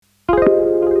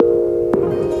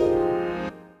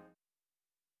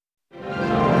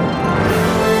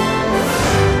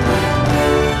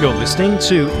listening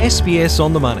to SBS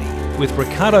On The Money with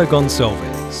Ricardo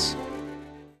Gonçalves.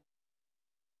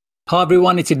 Hi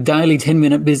everyone, it's your daily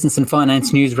 10-minute business and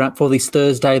finance news wrap for this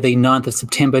Thursday, the 9th of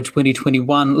September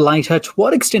 2021. Later, to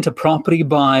what extent are property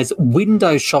buyers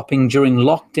window shopping during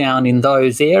lockdown in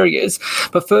those areas?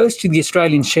 But first, to the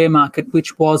Australian share market,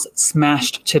 which was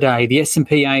smashed today. The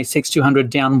S&P ASX 200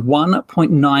 down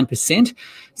 1.9%,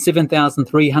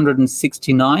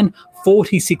 7,369.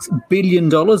 $46 billion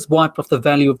wiped off the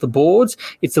value of the boards.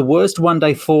 It's the worst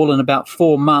one-day fall in about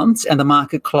 4 months, and the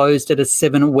market closed at a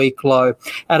 7-week low.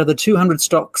 Out of the 200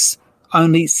 stocks,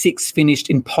 only 6 finished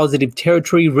in positive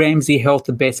territory. Ramsay Health,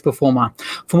 the best performer.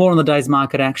 For more on the day's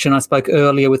market action, I spoke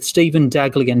earlier with Stephen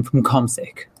Daglian from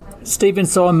CommSec. Stephen,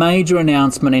 so a major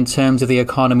announcement in terms of the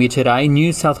economy today.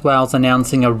 New South Wales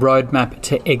announcing a roadmap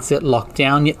to exit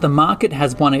lockdown, yet the market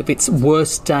has one of its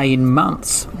worst day in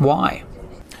months. Why?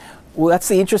 Well, that's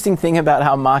the interesting thing about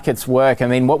how markets work. I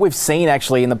mean, what we've seen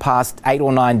actually in the past 8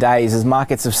 or 9 days is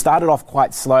markets have started off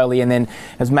quite slowly and then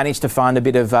has managed to find a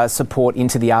bit of support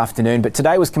into the afternoon. But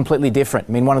today was completely different.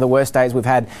 I mean, one of the worst days we've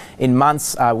had in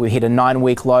months. We hit a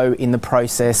 9-week low in the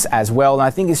process as well. And I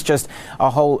think it's just a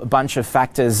whole bunch of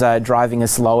factors driving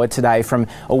us lower today. From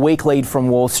a weak lead from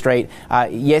Wall Street,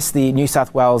 yes, the New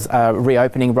South Wales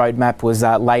reopening roadmap was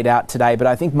laid out today, but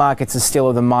I think markets are still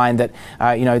of the mind that,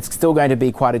 it's still going to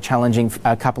be quite a challenging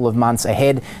a couple of months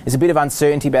ahead. There's a bit of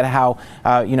uncertainty about how,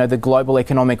 the global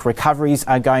economic recoveries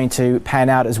are going to pan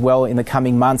out as well in the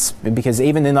coming months, because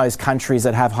even in those countries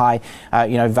that have high,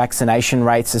 vaccination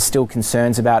rates, there's still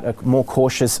concerns about a more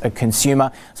cautious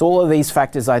consumer. So all of these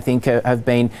factors, I think, have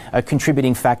been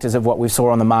contributing factors of what we saw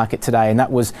on the market today, and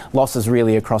that was losses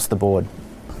really across the board.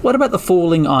 What about the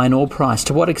falling iron ore price?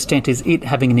 To what extent is it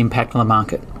having an impact on the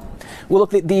market? Well,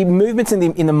 look, the movements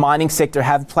in the mining sector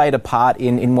have played a part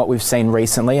in what we've seen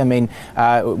recently. I mean,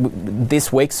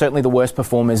 this week, certainly the worst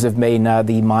performers have been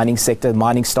the mining sector,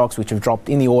 mining stocks, which have dropped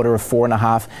in the order of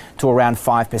 4.5% to around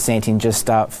 5% in just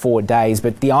 4 days.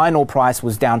 But the iron ore price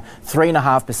was down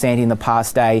 3.5% in the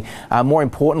past day. More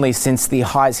importantly, since the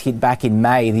highs hit back in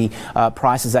May, the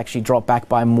price has actually dropped back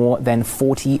by more than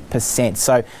 40%.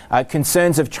 So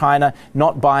concerns of China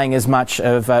not buying as much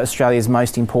of Australia's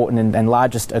most important and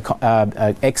largest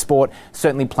export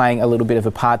certainly playing a little bit of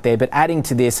a part there. But adding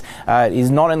to this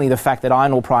is not only the fact that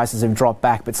iron ore prices have dropped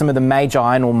back, but some of the major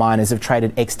iron ore miners have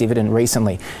traded ex-dividend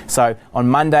recently. So on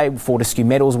Monday, Fortescue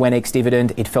Metals went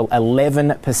ex-dividend. It fell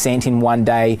 11% in 1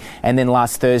 day. And then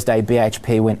last Thursday,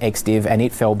 BHP went ex-div and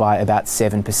it fell by about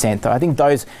 7%. So I think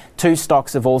those two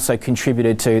stocks have also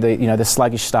contributed to the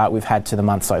sluggish start we've had to the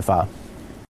month so far.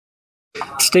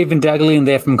 Stephen Daglian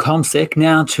there from CommSec.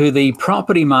 Now to the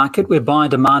property market, where buyer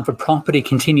demand for property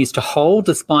continues to hold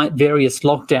despite various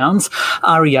lockdowns.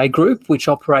 REA Group, which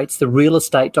operates the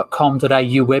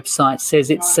realestate.com.au website, says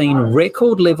it's seen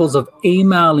record levels of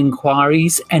email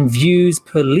inquiries and views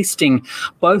per listing,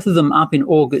 both of them up in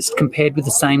August compared with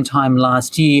the same time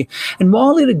last year. And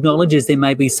while it acknowledges there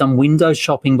may be some window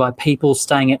shopping by people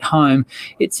staying at home,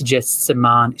 it suggests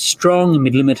demand is strong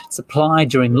amid limited supply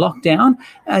during lockdown,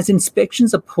 as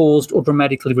inspections are paused or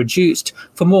dramatically reduced.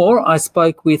 For more, I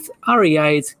spoke with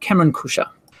REA's Cameron Kusher.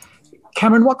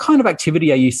 Cameron, what kind of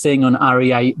activity are you seeing on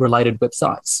REA-related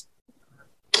websites?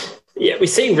 Yeah, we're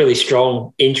seeing really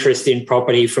strong interest in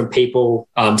property from people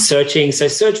searching. So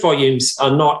search volumes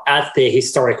are not at their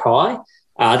historic high.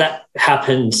 That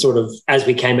happened sort of as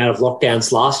we came out of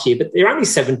lockdowns last year, but they're only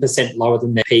 7% lower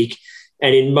than their peak.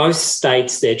 And in most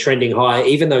states, they're trending higher,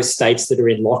 even those states that are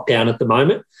in lockdown at the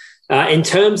moment. In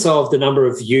terms of the number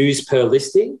of views per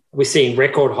listing, we're seeing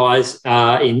record highs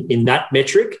in that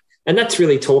metric. And that's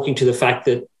really talking to the fact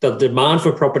that the demand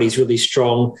for property is really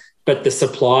strong, but the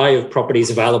supply of properties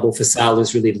available for sale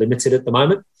is really limited at the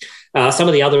moment. Some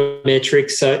of the other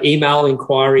metrics, so email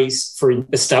inquiries for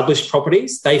established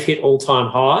properties, they've hit all-time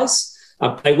highs.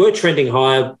 They were trending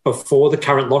higher before the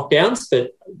current lockdowns,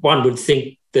 but one would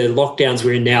think the lockdowns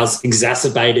we're in now has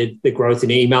exacerbated the growth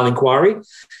in email inquiry.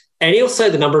 And also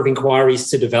the number of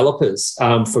inquiries to developers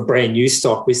for brand new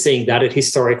stock, we're seeing that at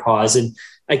historic highs. And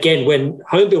again, when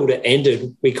HomeBuilder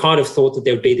ended, we kind of thought that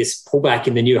there would be this pullback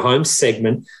in the new home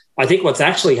segment. I think what's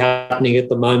actually happening at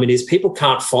the moment is people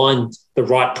can't find the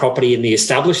right property in the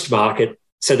established market,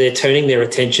 so they're turning their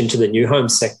attention to the new home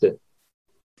sector.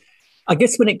 I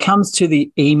guess when it comes to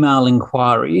the email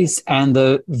inquiries and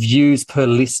the views per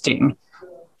listing,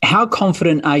 how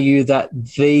confident are you that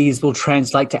these will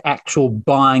translate to actual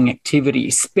buying activity,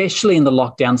 especially in the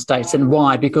lockdown states, and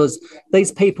why? Because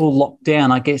these people locked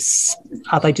down, I guess,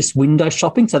 are they just window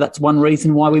shopping? So that's one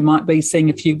reason why we might be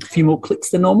seeing a few more clicks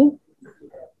than normal?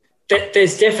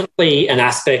 There's definitely an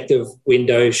aspect of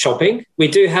window shopping. We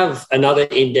do have another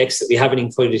index that we haven't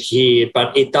included here,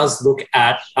 but it does look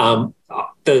at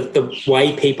the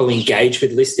way people engage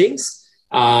with listings.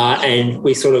 And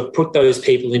we sort of put those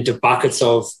people into buckets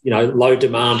of, low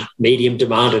demand, medium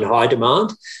demand and high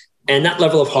demand. And that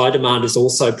level of high demand is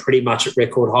also pretty much at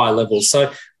record high levels.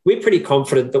 So we're pretty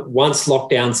confident that once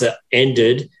lockdowns are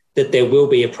ended, that there will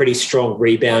be a pretty strong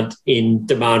rebound in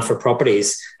demand for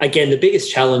properties. Again, the biggest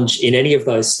challenge in any of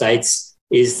those states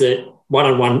is that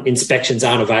one-on-one inspections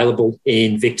aren't available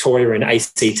in Victoria and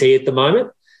ACT at the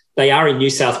moment. They are in New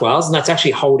South Wales, and that's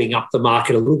actually holding up the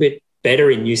market a little bit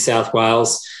better in New South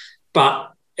Wales.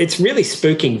 But it's really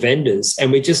spooking vendors,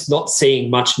 and we're just not seeing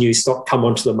much new stock come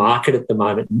onto the market at the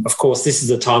moment. Of course, this is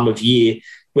the time of year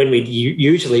when we'd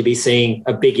usually be seeing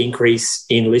a big increase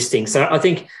in listings. So I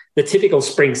think the typical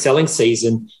spring selling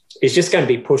season is just going to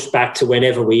be pushed back to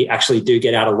whenever we actually do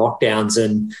get out of lockdowns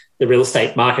and the real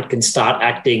estate market can start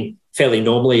acting fairly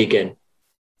normally again.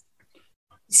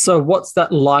 So what's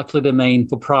that likely to mean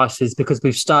for prices? Because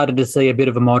we've started to see a bit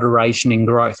of a moderation in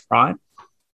growth, right?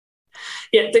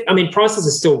 Yeah, prices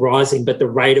are still rising, but the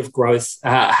rate of growth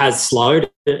has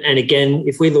slowed. And again,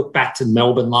 if we look back to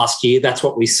Melbourne last year, that's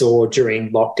what we saw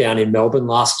during lockdown in Melbourne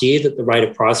last year, that the rate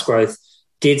of price growth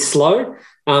did slow.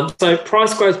 So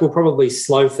price growth will probably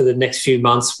slow for the next few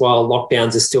months while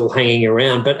lockdowns are still hanging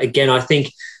around. But again, I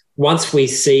think once we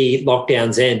see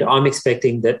lockdowns end, I'm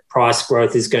expecting that price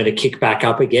growth is going to kick back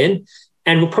up again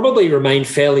and will probably remain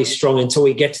fairly strong until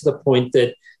we get to the point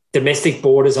that domestic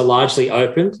borders are largely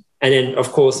opened. And then,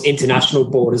 of course, international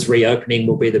borders reopening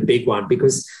will be the big one,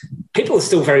 because people are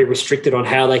still very restricted on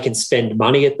how they can spend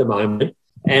money at the moment.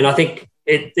 And I think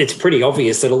it's pretty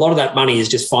obvious that a lot of that money is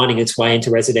just finding its way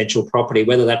into residential property,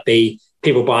 whether that be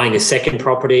people buying a second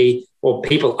property or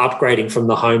people upgrading from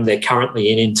the home they're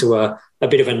currently into a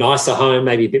bit of a nicer home,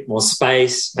 maybe a bit more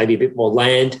space, maybe a bit more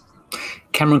land.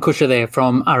 Cameron Kusher there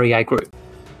from REA Group.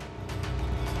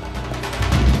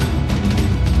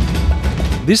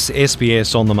 This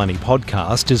SBS On The Money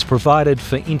podcast is provided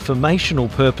for informational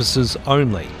purposes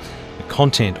only. The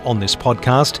content on this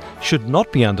podcast should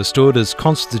not be understood as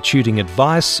constituting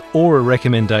advice or a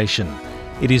recommendation.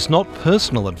 It is not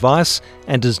personal advice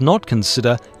and does not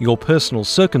consider your personal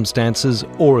circumstances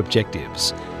or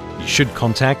objectives. You should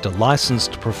contact a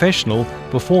licensed professional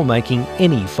before making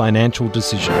any financial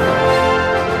decision.